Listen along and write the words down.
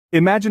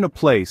Imagine a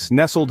place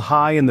nestled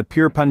high in the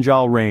Pir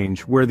Panjal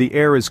range where the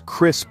air is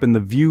crisp and the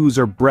views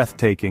are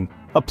breathtaking.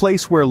 A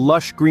place where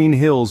lush green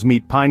hills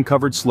meet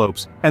pine-covered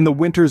slopes and the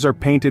winters are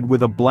painted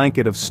with a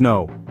blanket of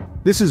snow.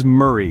 This is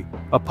Muree,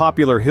 a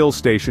popular hill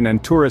station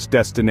and tourist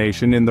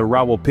destination in the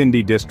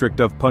Rawalpindi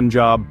district of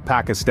Punjab,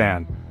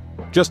 Pakistan.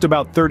 Just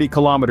about 30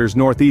 kilometers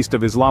northeast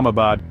of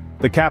Islamabad,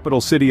 the capital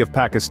city of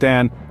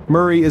Pakistan,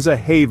 Muree is a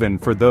haven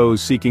for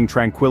those seeking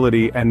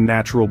tranquility and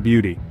natural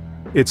beauty.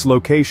 Its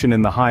location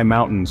in the high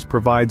mountains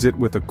provides it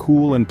with a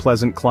cool and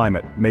pleasant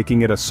climate,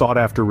 making it a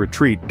sought-after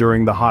retreat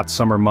during the hot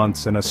summer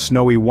months and a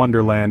snowy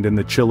wonderland in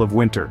the chill of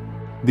winter.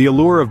 The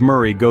allure of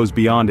Muree goes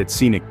beyond its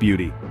scenic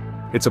beauty.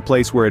 It's a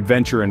place where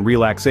adventure and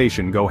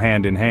relaxation go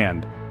hand in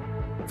hand.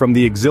 From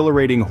the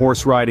exhilarating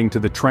horse riding to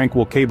the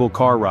tranquil cable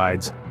car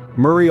rides,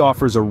 Muree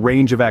offers a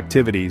range of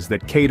activities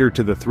that cater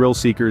to the thrill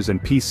seekers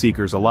and peace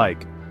seekers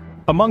alike.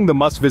 Among the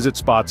must-visit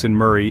spots in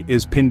Muree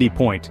is Pindi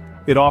Point.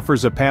 It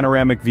offers a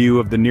panoramic view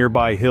of the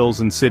nearby hills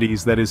and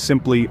cities that is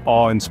simply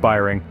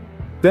awe-inspiring.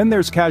 Then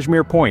there's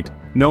Kashmir Point,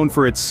 known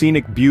for its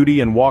scenic beauty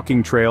and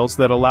walking trails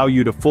that allow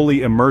you to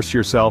fully immerse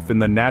yourself in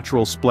the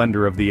natural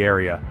splendor of the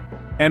area.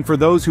 And for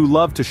those who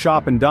love to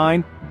shop and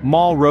dine,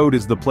 Mall Road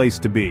is the place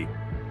to be.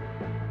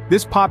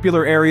 This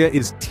popular area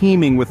is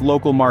teeming with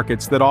local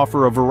markets that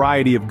offer a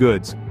variety of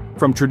goods,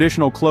 from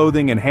traditional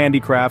clothing and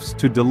handicrafts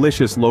to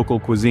delicious local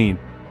cuisine.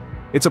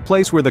 It's a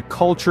place where the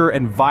culture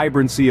and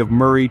vibrancy of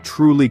Muree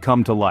truly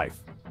come to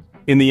life.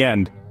 In the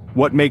end,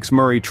 what makes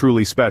Muree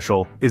truly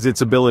special is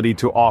its ability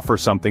to offer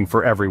something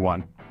for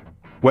everyone.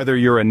 Whether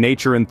you're a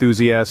nature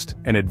enthusiast,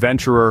 an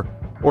adventurer,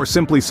 or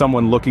simply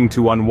someone looking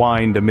to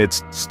unwind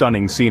amidst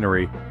stunning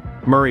scenery,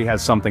 Muree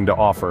has something to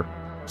offer.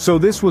 So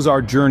this was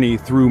our journey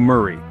through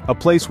Muree, a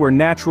place where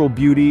natural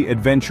beauty,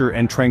 adventure,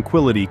 and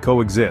tranquility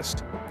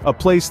coexist. A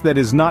place that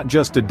is not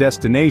just a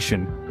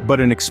destination, but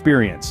an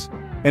experience.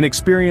 An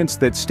experience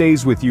that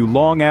stays with you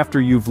long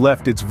after you've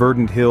left its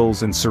verdant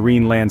hills and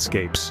serene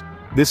landscapes.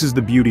 This is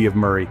the beauty of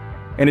Muree,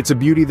 and it's a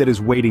beauty that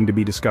is waiting to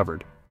be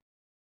discovered.